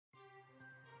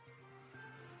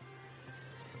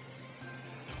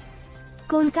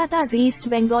Kolkata's East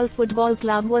Bengal Football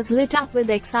Club was lit up with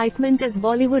excitement as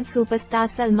Bollywood superstar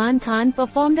Salman Khan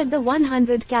performed at the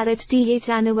 100th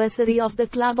anniversary of the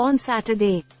club on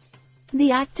Saturday.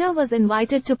 The actor was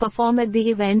invited to perform at the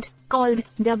event, called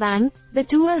Dabang, the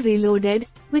Tour Reloaded,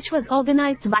 which was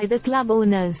organized by the club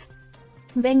owners.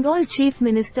 Bengal Chief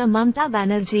Minister Mamata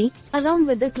Banerjee, along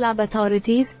with the club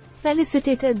authorities,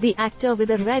 felicitated the actor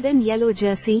with a red and yellow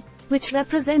jersey, which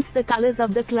represents the colors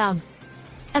of the club.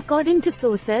 According to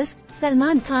sources,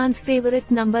 Salman Khan's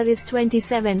favorite number is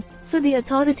 27, so the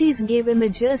authorities gave him a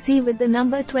jersey with the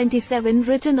number 27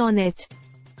 written on it.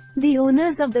 The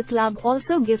owners of the club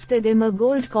also gifted him a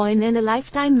gold coin and a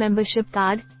lifetime membership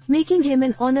card, making him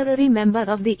an honorary member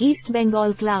of the East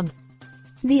Bengal club.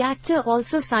 The actor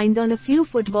also signed on a few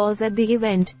footballs at the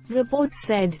event, reports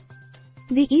said.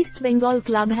 The East Bengal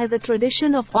club has a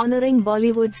tradition of honoring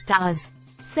Bollywood stars.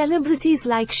 Celebrities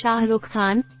like Shah Rukh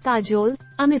Khan, Kajol,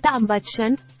 Amitabh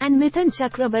Bachchan, and Mithun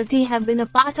Chakrabarti have been a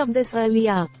part of this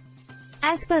earlier.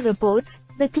 As per reports,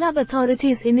 the club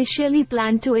authorities initially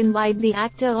planned to invite the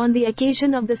actor on the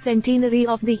occasion of the centenary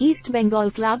of the East Bengal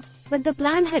club, but the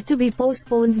plan had to be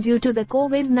postponed due to the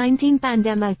COVID-19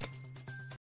 pandemic.